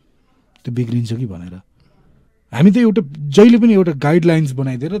दिनुहुन्थेन, त्यो बिग्रिन्छ कि भनेर। हामी त एउटा जहिले पनि एउटा गाइडलाइन्स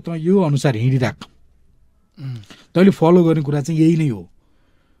बनाइदिएर त यो अनुसार हिँडिराख, तैँले फलो गर्ने कुरा चाहिँ यही नै हो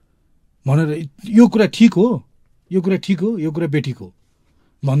भनेर, यो कुरा ठिक हो, यो कुरा ठिक हो, यो कुरा बेठिक हो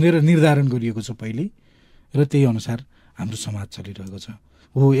भनेर निर्धारण गरिएको छ पहिले, र त्यही अनुसार हाम्रो समाज चलिरहेको छ।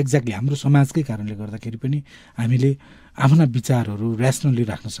 हो, एक्ज्याक्टली हाम्रो समाजकै कारणले गर्दाखेरि पनि हामीले आफ्ना विचारहरू ऱ्यासनली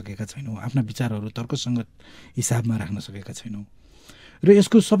राख्न सकेका छैनौँ, आफ्ना विचारहरू तर्कसङ्गत हिसाबमा राख्न सकेका छैनौँ। र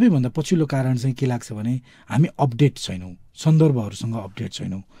यसको सबैभन्दा पछिल्लो कारण चाहिँ के लाग्छ भने हामी अपडेट छैनौँ, सन्दर्भहरूसँग अपडेट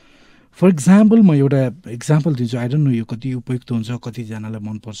छैनौँ। फर इक्जाम्पल म एउटा इक्जाम्पल दिन्छु, आई डोन्ट नो यो कति उपयुक्त हुन्छ, कतिजनालाई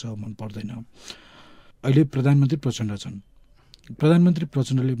मनपर्छ मन पर्दैन। अहिले प्रधानमन्त्री प्रचण्ड छन्। प्रधानमन्त्री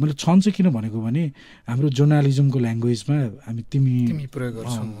प्रचण्डले, मैले छन् चाहिँ किन भनेको भने हाम्रो जर्नालिजमको ल्याङ्ग्वेजमा हामी तिमी प्रयोग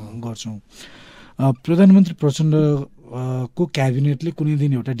गर्छौँ। प्रधानमन्त्री प्रचण्डको क्याबिनेटले कुनै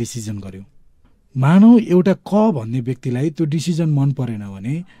दिन एउटा डिसिजन गर्यो, मानौ एउटा क भन्ने व्यक्तिलाई त्यो डिसिजन मन परेन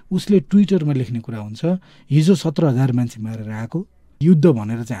भने उसले ट्विटरमा लेख्ने कुरा हुन्छ, हिजो 17,000 मान्छे मारेर आएको, युद्ध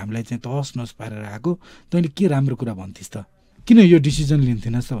भनेर चाहिँ हामीलाई चाहिँ तहस नहस पारेर आएको, तैँले के राम्रो कुरा भन्थिस् त, किन यो डिसिजन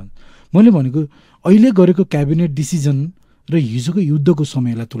लिन्थेनस् त मैले भनेको अहिले गरेको क्याबिनेट डिसिजन र हिजोको युद्धको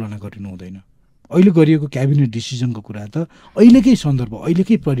समयलाई तुलना गरिनु हुँदैन। अहिले गरिएको क्याबिनेट डिसिजनको कुरा त अहिलेकै सन्दर्भ,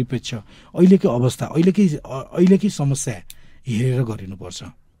 अहिलेकै परिप्रेक्ष्य, अहिलेकै अवस्था, अहिलेकै समस्या हेरेर गरिनुपर्छ,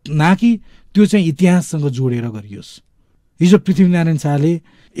 न कि त्यो चाहिँ इतिहाससँग जोडेर गरियोस्। हिजो पृथ्वीनारायण शाहले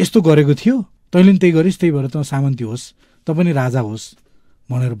यस्तो गरेको थियो, तैँले पनि त्यही गरिस्, त्यही भएर त सामन्ती होस्, त पनि राजा होस्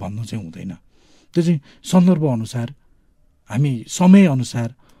भनेर भन्नु चाहिँ हुँदैन। त्यो चाहिँ सन्दर्भअनुसार हामी समयअनुसार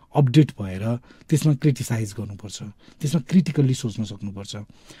अपडेट भएर त्यसमा क्रिटिसाइज गर्नुपर्छ, त्यसमा क्रिटिकल्ली सोच्न सक्नुपर्छ।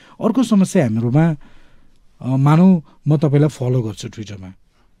 अर्को समस्या हाम्रोमा, मानौ म तपाईँलाई फलो गर्छु ट्विटरमा,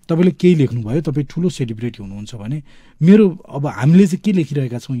 तपाईँले केही लेख्नुभयो, तपाईँ ठुलो सेलिब्रेटी हुनुहुन्छ भने मेरो अब हामीले चाहिँ के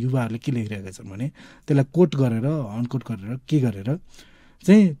लेखिरहेका छौँ, युवाहरूले के लेखिरहेका छन् भने त्यसलाई कोट गरेर अनकोट गरेर के गरेर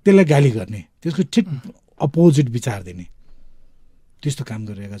चाहिँ त्यसलाई गाली गर्ने, त्यसको ठिक अपोजिट विचार दिने, त्यस्तो काम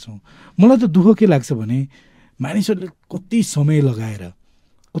गरिरहेका छौँ। मलाई त दुःख के लाग्छ भने मानिसहरूले कति समय लगाएर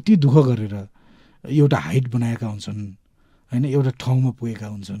कति दुःख गरेर एउटा हाइट बनाएका हुन्छन् होइन, एउटा ठाउँमा पुगेका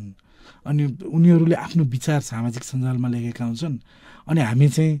हुन्छन्, अनि उनीहरूले आफ्नो विचार सामाजिक सञ्जालमा लेखेका हुन्छन्, अनि हामी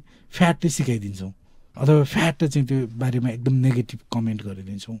चाहिँ फ्याटले सिकाइदिन्छौँ अथवा फ्याट चाहिँ त्यो बारेमा एकदम नेगेटिभ कमेन्ट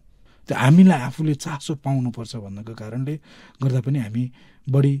गरिदिन्छौँ। त्यो हामीलाई आफूले चासो पाउनुपर्छ भन्नको कारणले गर्दा पनि हामी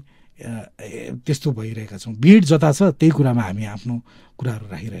बढी त्यस्तो भइरहेका छौँ। भिड जता छ त्यही कुरामा हामी आफ्नो कुराहरू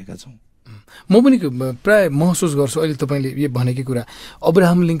राखिरहेका छौँ। म पनि प्राय महसुस गर्छु अहिले तपाईँले यो भनेकै कुरा।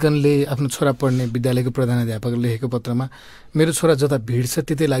 अब्राहम लिङ्कनले आफ्नो छोरा पढ्ने विद्यालयको प्रधानाध्यापकले लेखेको पत्रमा मेरो छोरा जता भिड छ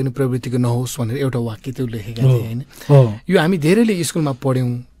त्यतै लाग्ने प्रवृत्तिको नहोस् भनेर एउटा वाक्य त्यो लेखेका थिए होइन। यो हामी धेरैले स्कुलमा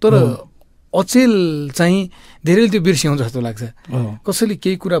पढ्यौँ, तर अचेल चाहिँ धेरैले त्यो बिर्स्यौँ जस्तो लाग्छ। कसैले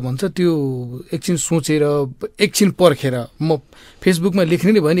केही कुरा भन्छ त्यो एकछिन सोचेर एकछिन पर्खेर म फेसबुकमा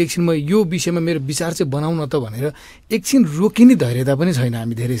लेख्ने नै भयो नि, एकछिन म यो विषयमा मेरो विचार चाहिँ बनाउन त भनेर एकछिन रोकिने धैर्यता पनि छैन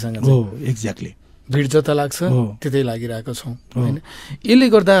हामी धेरैसँग। एक्ज्याक्टली भिड जता लाग्छ त्यतै लागिरहेको छौँ होइन। यसले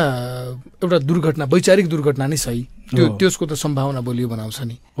गर्दा एउटा दुर्घटना, वैचारिक दुर्घटना नै सही, त्यसको त सम्भावना बलियो बनाउँछ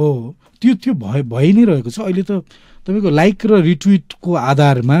नि। हो, त्यो भइ नै रहेको छ। अहिले त तपाईँको लाइक र रिट्विटको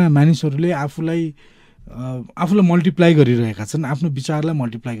आधारमा मानिसहरूले आफूलाई मल्टिप्लाई गरिरहेका छन्, आफ्नो विचारलाई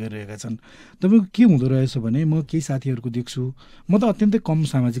मल्टिप्लाई गरिरहेका छन्। तपाईँको के हुँदो रहेछ भने म केही साथीहरूको देख्छु, म त अत्यन्तै कम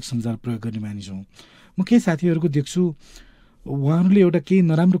सामाजिक सञ्जाल प्रयोग गर्ने मानिस हुँ, म केही साथीहरूको देख्छु उहाँहरूले एउटा केही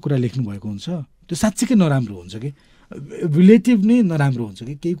नराम्रो कुरा लेख्नु भएको हुन्छ, त्यो साँच्चीकै नराम्रो हुन्छ कि रिलेटिभ नै नराम्रो हुन्छ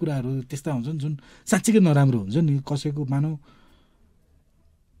कि केही कुराहरू त्यस्ता हुन्छन् जुन साँच्चीकै नराम्रो हुन्छ नि। कसैको मानौ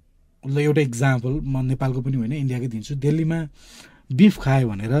ल एउटा इक्जाम्पल म नेपालको पनि होइन इन्डियाकै दिन्छु, दिल्लीमा बिफ खायो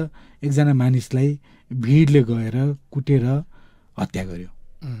भनेर एकजना मानिसलाई भिडले गएर कुटेर हत्या गर्यो।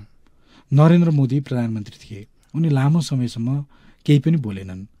 नरेन्द्र मोदी प्रधानमन्त्री थिए, उनी लामो समयसम्म केही पनि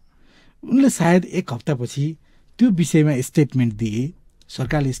बोलेनन्। उनले सायद एक हप्तापछि त्यो विषयमा स्टेटमेन्ट दिए,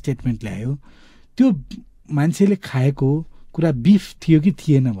 सरकारले स्टेटमेन्ट ल्यायो, त्यो मान्छेले खाएको कुरा बिफ थियो कि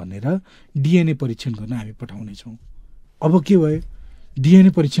थिएन भनेर डिएनए परीक्षण गर्न हामी पठाउनेछौँ। अब के भयो, डिएनए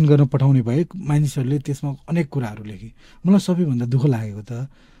परीक्षण गर्न पठाउने भए मानिसहरूले त्यसमा अनेक कुराहरू लेखे। मलाई सबैभन्दा दुःख लागेको त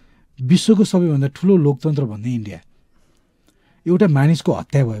विश्वको सबैभन्दा ठुलो लोकतन्त्र भन्ने इन्डिया, एउटा मानिसको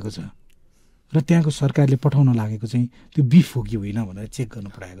हत्या भएको छ र त्यहाँको सरकारले पठाउन लागेको चाहिँ त्यो बिफ हो कि होइन भनेर चेक गर्न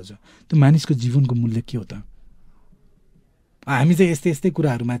पठाएको छ। त्यो मानिसको जीवनको मूल्य के हो त? हामी चाहिँ यस्तै यस्तै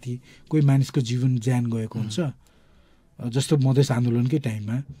कुराहरूमाथि कोही मानिसको जीवन ज्यान गएको हुन्छ, जस्तो मधेस आन्दोलनकै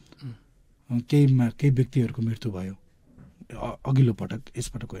टाइममा केही व्यक्तिहरूको मृत्यु भयो, अघिल्लो पटक,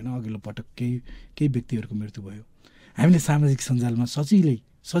 यसपटक होइन, अघिल्लो पटक केही व्यक्तिहरूको मृत्यु भयो। हामीले सामाजिक सञ्जालमा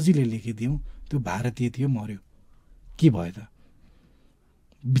सजिलै लेखिदियौँ त्यो भारतीय थियो, मर्यो। के भयो त?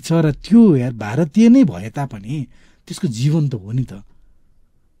 बिचरा त्यो यार भारतीय नै भए तापनि त्यसको जीवन त हो नि त,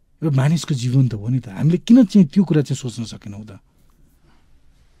 एउटा मानिसको जीवन त हो नि त। हामीले किन चाहिँ त्यो कुरा चाहिँ सोच्न सकेनौँ त?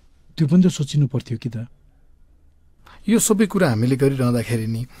 त्यो पनि त सोचिनु पर्थ्यो कि त। यो सबै कुरा हामीले गरिरहँदाखेरि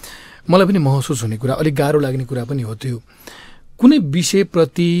नि मलाई पनि महसुस हुने कुरा, अलिक गाह्रो लाग्ने कुरा पनि हो त्यो। कुनै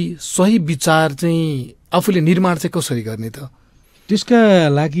विषयप्रति सही विचार चाहिँ आफूले निर्माण चाहिँ कसरी गर्ने त? त्यसका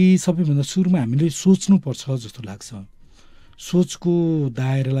लागि सबैभन्दा सुरुमा हामीले सोच्नुपर्छ जस्तो लाग्छ। सोचको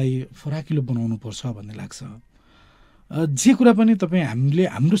दायरालाई फराकिलो बनाउनुपर्छ भन्ने लाग्छ। जे कुरा पनि हामीले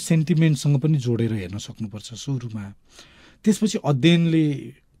हाम्रो सेन्टिमेन्टसँग पनि जोडेर हेर्न सक्नुपर्छ सुरुमा। त्यसपछि अध्ययनले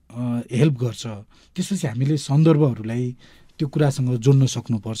हेल्प गर्छ। त्यसपछि हामीले सन्दर्भहरूलाई त्यो कुरासँग जोड्न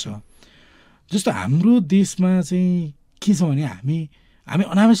सक्नुपर्छ। जस्तो हाम्रो देशमा चाहिँ के छ भने हामी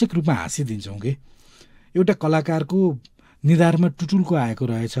अनावश्यक रूपमा हाँसिदिन्छौँ कि एउटा कलाकारको निधारमा टुटुल्को आएको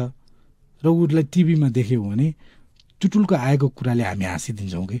रहेछ र उसलाई टिभीमा देख्यौँ भने टुटुल्को आएको कुराले हामी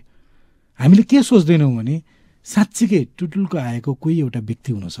हाँसिदिन्छौँ कि हामीले के सोच्दैनौँ भने साँच्चीकै टुटुल्को आएको कोही एउटा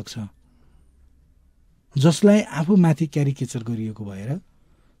व्यक्ति हुनसक्छ जसलाई आफूमाथि क्यारिकेचर गरिएको भएर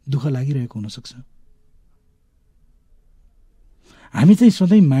दुःख लागिरहेको हुनसक्छ। हामी चाहिँ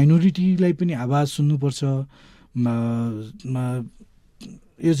सधैँ माइनोरिटीलाई पनि आवाज सुन्नुपर्छ,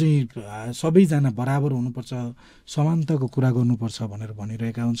 यो चाहिँ सबैजना बराबर हुनुपर्छ, समानताको कुरा गर्नुपर्छ भनेर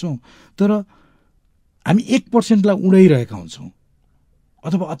भनिरहेका हुन्छौँ। तर हामी 1% उडाइरहेका हुन्छौँ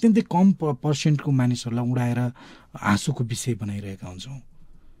अथवा अत्यन्तै कम पर्सेन्टको मानिसहरूलाई उडाएर आँसुको विषय बनाइरहेका हुन्छौँ,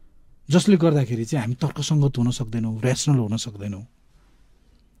 जसले गर्दाखेरि चाहिँ हामी तर्कसङ्गत हुन सक्दैनौँ, रेसनल हुन सक्दैनौँ।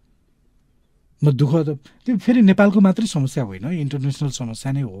 म दुःख त त्यो फेरि नेपालको मात्रै समस्या होइन, इन्टरनेसनल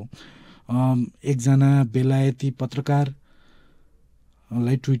समस्या नै हो। एकजना बेलायती पत्रकारलाई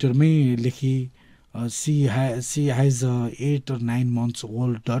ट्विटरमै लेखी C has 8 or 9 months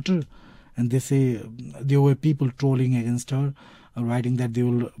old daughter and they say there were people trolling against her writing that they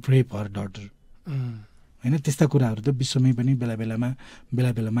will rape her daughter. हैन, त्यस्ता कुराहरू त विश्वमै पनि बेला बेलामा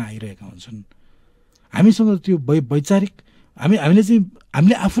आइरहेका हुन्छन्। हामीसँग त्यो वैचारिक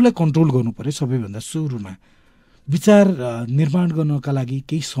हामीले आफूलाई कन्ट्रोल गर्नु पर्यो। सबैभन्दा सुरुमा विचार निर्माण गर्नका लागि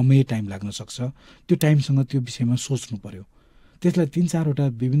केही समय टाइम लाग्न सक्छ। त्यो टाइमसँग त्यो विषयमा सोच्नु पर्यो। त्यसलाई 3-4वटा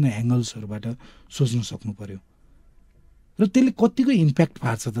विभिन्न एङ्गल्सहरूबाट सोच्न सक्नु पर्यो र त्यसले कतिको इम्प्याक्ट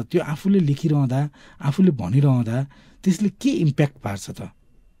पार्छ त? त्यो आफूले लेखिरहँदा, आफूले भनिरहँदा त्यसले के इम्प्याक्ट पार्छ त?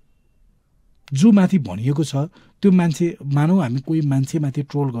 जो माथि भनिएको छ त्यो मान्छे, मानौ हामी कोही मान्छेमाथि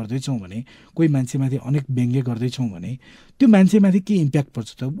ट्रोल गर्दैछौँ भने, कोही मान्छेमाथि अनेक व्यङ्ग्य गर्दैछौँ भने त्यो मान्छेमाथि के इम्प्याक्ट पर्छ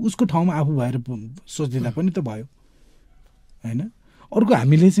त? उसको ठाउँमा आफू भएर सोचिदिँदा पनि त भयो होइन। अर्को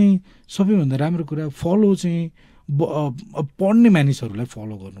हामीले चाहिँ सबैभन्दा राम्रो कुरा फलो चाहिँ पढ्ने मानिसहरूलाई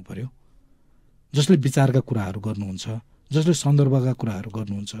फलो गर्नु पर्यो, जसले विचारका कुराहरू गर्नुहुन्छ, जसले सन्दर्भका कुराहरू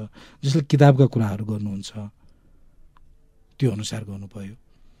गर्नुहुन्छ, जसले किताबका कुराहरू गर्नुहुन्छ, त्यो अनुसार गर्नु पर्यो।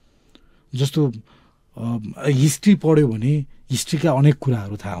 जस्तो हिस्ट्री पढ्यो भने हिस्ट्रीका अनेक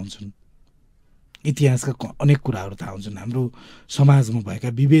कुराहरू थाहा हुन्छन्, इतिहासका अनेक कुराहरू थाहा हुन्छन्, हाम्रो समाजमा भएका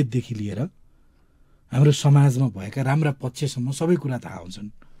विभेददेखि लिएर हाम्रो समाजमा भएका राम्रा पक्षसम्म सबै कुरा थाहा हुन्छन्।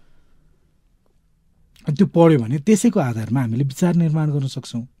 त्यो पढ्यो भने त्यसैको आधारमा हामीले विचार निर्माण गर्न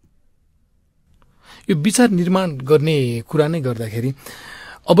सक्छौँ। यो विचार निर्माण गर्ने कुरा नै गर्दाखेरि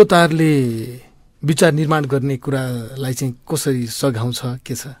अवतारले विचार निर्माण गर्ने कुरालाई चाहिँ कसरी सघाउँछ,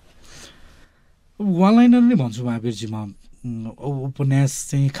 के छ? वान लाइनर नै भन्छु महावीरजी। म उपन्यास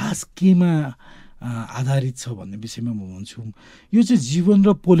चाहिँ खास केमा आधारित छ भन्ने विषयमा म भन्छु। यो चाहिँ जीवन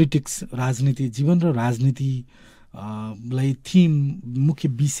र पोलिटिक्स, राजनीति, जीवन र राजनीतिलाई थिम, मुख्य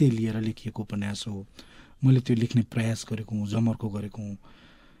विषय लिएर लेखिएको उपन्यास हो। मैले त्यो लेख्ने प्रयास गरेको हुँ, जमर्को गरेको हुँ।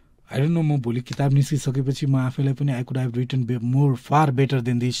 आई डोन्ट नो, म भोलि किताब निस्किसकेपछि म आफैलाई पनि I could have return far better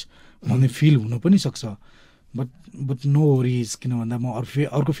than this भन्ने फिल हुन पनि सक्छ। बट नो वरिज, किन भन्दा म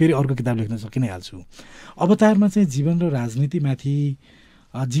अर्को फेरि अर्को किताब लेख्न सकि नै हाल्छु। अवतारमा चाहिँ जीवन र राजनीतिमाथि,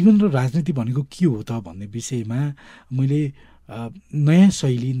 जीवन र राजनीति भनेको के हो त भन्ने विषयमा मैले नयाँ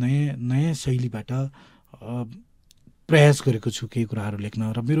शैलीबाट प्रयास गरेको छु केही कुराहरू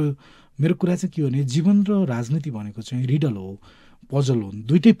लेख्न। र मेरो कुरा चाहिँ के हो भने जीवन र राजनीति भनेको चाहिँ रिडल हो, पजल हुन्,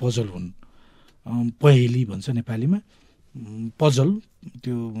 दुइटै पजल हुन्। पहेली भन्छ नेपालीमा, पजल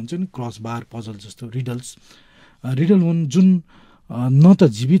त्यो हुन्छ नि, क्रस बार पजल जस्तो रिडल हुन्, जुन न त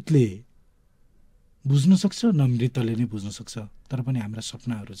जीवितले बुझ्न सक्छ न मृतले नै बुझ्न सक्छ, तर पनि हाम्रा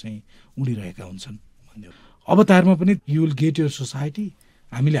सपनाहरू चाहिँ उडिरहेका हुन्छन् भन्ने हो। अवतारमा पनि you will get your society,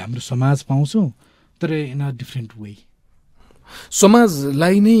 हामीले हाम्रो समाज पाउँछौँ तर इन अ डिफ्रेन्ट वे।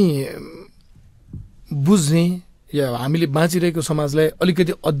 समाजलाई नै बुझ्ने या हामीले बाँचिरहेको समाजलाई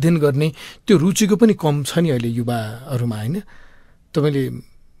अलिकति अध्ययन गर्ने त्यो रुचिको पनि कम छ नि अहिले युवाहरूमा, होइन? तपाईँले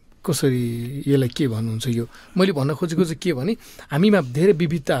कसरी यसलाई के भन्नुहुन्छ? यो मैले भन्न खोजेको चाहिँ के भने हामीमा धेरै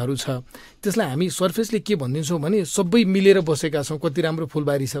विविधताहरू छ, त्यसलाई हामी सर्फेसले के भनिदिन्छौँ भने सबै मिलेर बसेका छौँ, कति राम्रो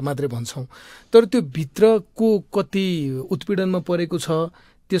फुलबारी छ मात्रै भन्छौँ, तर त्यो भित्रको कति उत्पीडनमा परेको छ,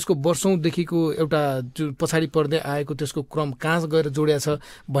 त्यसको वर्षौँदेखिको एउटा जो पछाडि पर्दै आएको त्यसको क्रम कहाँ गएर जोडिया छ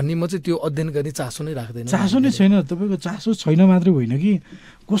भन्ने म चाहिँ त्यो अध्ययन गर्ने चासो नै राख्दैन। चासो नै छैन, तपाईँको चासो छैन मात्रै होइन कि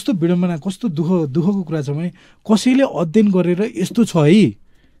कस्तो विडम्बना, कस्तो दुःखको कुरा छ भने कसैले अध्ययन गरेर यस्तो छ है,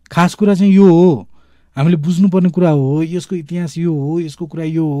 खास कुरा चाहिँ यो हो, हामीले बुझ्नुपर्ने कुरा हो, यसको इतिहास यो हो, यसको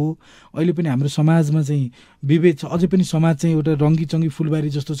कुरा यो हो। अहिले पनि हाम्रो समाजमा चाहिँ विभेद छ, अझै पनि समाज चाहिँ एउटा रङ्गी फुलबारी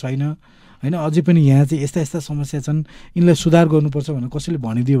जस्तो छैन, होइन? अझै पनि यहाँ चाहिँ यस्ता समस्या छन्, यिनलाई सुधार गर्नुपर्छ भनेर कसैले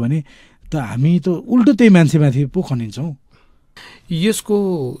भनिदियो भने त हामी त उल्टो त्यही मान्छेमाथि पो खनिन्छौँ। यसको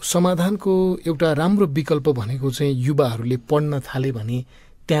समाधानको एउटा राम्रो विकल्प भनेको चाहिँ युवाहरूले पढ्न थाले भने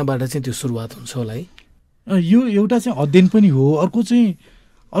त्यहाँबाट चाहिँ त्यो सुरुवात हुन्छ होला है। यो एउटा चाहिँ अध्ययन पनि हो, अर्को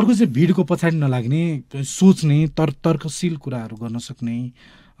चाहिँ भिडको पछाडि नलाग्ने, सोच्ने, तर्कशील कुराहरू गर्न सक्ने,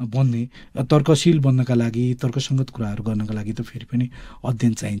 बन्ने। तर्कशील बन्नका लागि, तर्कसङ्गत कुराहरू गर्नका लागि त फेरि पनि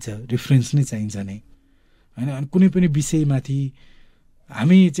अध्ययन चाहिन्छ, रेफरेन्स नै चाहिन्छ नै, होइन? अनि कुनै पनि विषयमाथि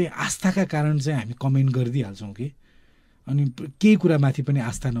हामी चाहिँ आस्थाका कारण चाहिँ हामी कमेन्ट गरिदिइहाल्छौँ कि, अनि केही कुरामाथि पनि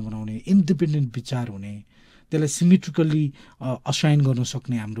आस्था नबनाउने, इन्डिपेन्डेन्ट विचार हुने, त्यसलाई सिमेट्रिकल्ली असाइन गर्न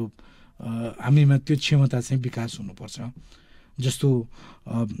सक्ने हामीमा त्यो क्षमता चाहिँ विकास हुनुपर्छ। जस्तो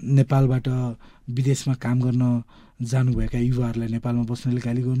नेपालबाट विदेशमा काम गर्न जानुभएका युवाहरूलाई नेपालमा बस्नेले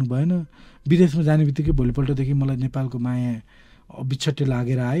गाली गर्नु भएन, विदेशमा जाने बित्तिकै भोलिपल्टदेखि मलाई नेपालको माया बिछट्टे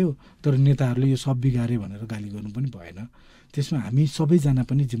लागेर आयो तर नेताहरूले यो सब बिगारे भनेर गाली गर्नु पनि भएन। त्यसमा हामी सबैजना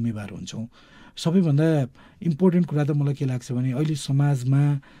पनि जिम्मेवार हुन्छौँ। सबैभन्दा इम्पोर्टेन्ट कुरा त मलाई के लाग्छ भने अहिले समाजमा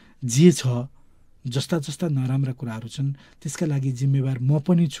जे छ, जस्ता नराम्रा कुराहरू छन् त्यसका लागि जिम्मेवार म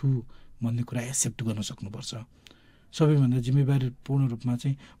पनि छु भन्ने कुरा एक्सेप्ट गर्न सक्नुपर्छ। सबैभन्दा जिम्मेवारीपूर्ण रूपमा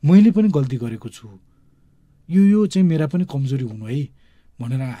चाहिँ मैले पनि गल्ती गरेको छु, यो चाहिँ मेरा पनि कमजोरी हुनु है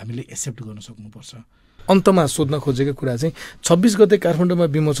भनेर हामीले एक्सेप्ट गर्न सक्नुपर्छ। अन्तमा सोध्न खोजेको कुरा चाहिँ 26 गते काठमाडौँमा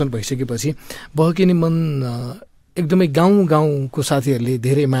विमोचन भइसकेपछि बहकिने मन एकदमै गाउँको साथीहरूले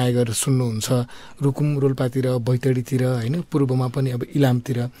धेरै माया गरेर सुन्नुहुन्छ, रुकुम रोल्पातिर, बैतडीतिर, होइन, पूर्वमा पनि अब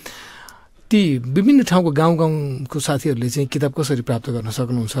इलामतिर, ती विभिन्न ठाउँको गाउँको साथीहरूले चाहिँ किताब कसरी प्राप्त गर्न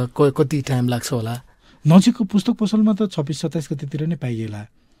सक्नुहुन्छ? कति टाइम लाग्छ होला? नजिकको पुस्तक पसलमा त 26-27 गतेतिर नै पाइएला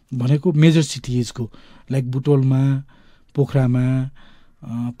भनेको मेजर सिटिजको, लाइक बुटोलमा, पोखरामा,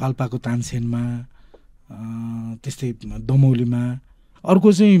 पाल्पाको तानसेनमा, त्यस्तै दमौलीमा। अर्को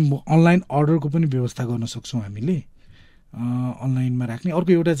चाहिँ अनलाइन अर्डरको पनि व्यवस्था गर्न सक्छौँ हामीले, अनलाइनमा राख्ने।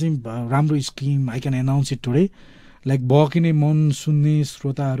 अर्को एउटा चाहिँ राम्रो scheme, I can announce it today, like बहकिने मन सुन्ने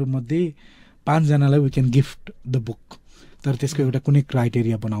श्रोताहरूमध्ये 5 जनालाई we can gift the book, तर त्यसको एउटा कुनै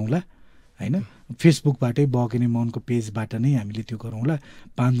क्राइटेरिया बनाउँला, होइन? फेसबुकबाटै बहकिने मनको पेजबाट नै हामीले त्यो गरौँला।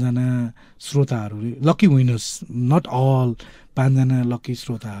 5 जना श्रोताहरूले, लकी विनर्स, नट अल, 5 जना लकी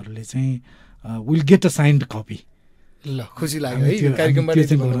श्रोताहरूले चाहिँ will get a signed copy. ल, खुसी लाग्यो है यो कार्यक्रमबाट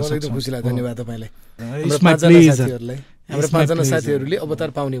एकदम खुसी लाग्यो। धन्यवाद तपाईँलाई। हाम्रो 5 जना साथीहरूले अवतार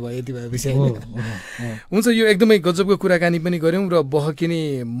पाउने भयो यति भएपछि। हुन्छ, यो एकदमै गजबको कुराकानी पनि गऱ्यौँ र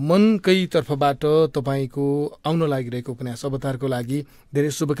बहकिने मनकै तर्फबाट तपाईँको आउन लागिरहेको उपन्यास अवतारको लागि धेरै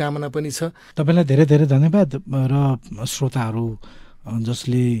शुभकामना पनि छ। तपाईँलाई धेरै धेरै धन्यवाद र श्रोताहरू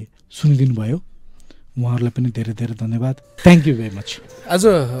जसले सुनिदिनु भयो उहाँहरूलाई पनि धेरै धेरै धन्यवाद। Thank you very much. आज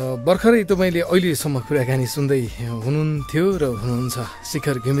भर्खरै तपाईँले अहिलेसम्म कुराकानी सुन्दै हुनुहुन्थ्यो र हुनुहुन्छ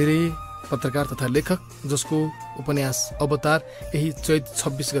शिखर घिमिरे, पत्रकार तथा लेखक, जसको उपन्यास अवतार यही चैत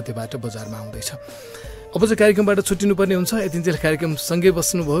 26 गतेबाट बजारमा आउँदैछ। अब चाहिँ कार्यक्रमबाट छुट्टिनुपर्ने हुन्छ। यतिन्जेल कार्यक्रम सँगै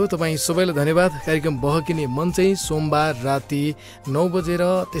बस्नुभयो। तपाईँ सबैलाई धन्यवाद। कार्यक्रम बहकिने मन चाहिँ सोमबार राति 9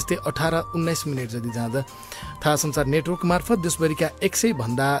 बजेर त्यस्तै 18-19 मिनट जति जाँदा थाहा संचार नेटवर्क मार्फत देशभरिका 100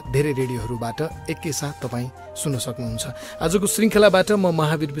 भन्दा धेरै रेडियोहरूबाट एकैसाथ तपाईँ सुन्न सक्नुहुन्छ। आजको श्रृङ्खलाबाट म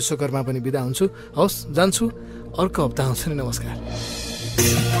महावीर विश्वकर्मा पनि बिदा हुन्छु। हवस्, जान्छु। अर्को हप्ता आउँछ नि। नमस्कार।